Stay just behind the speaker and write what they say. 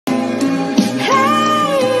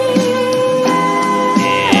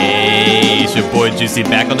it's your boy Juicy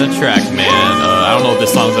back on the track, man. I don't know what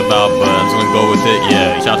this song's about, but I'm just gonna go with it.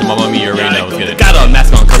 Yeah, shout out to my mommy, you already know. Let's get it. Got a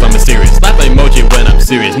mask on cause I'm mysterious. Slap emoji when I'm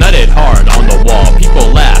serious. Nutted hard on the wall.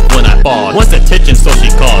 People laugh when I fall. Wants attention, so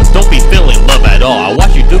she calls. Don't be feeling love at all. I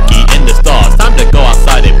watch you dookie in the stalls. Time to go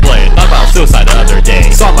outside and play. Thought about suicide the other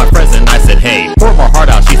day. Saw my friends and I said, hey. Poured my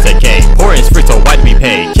heart out, she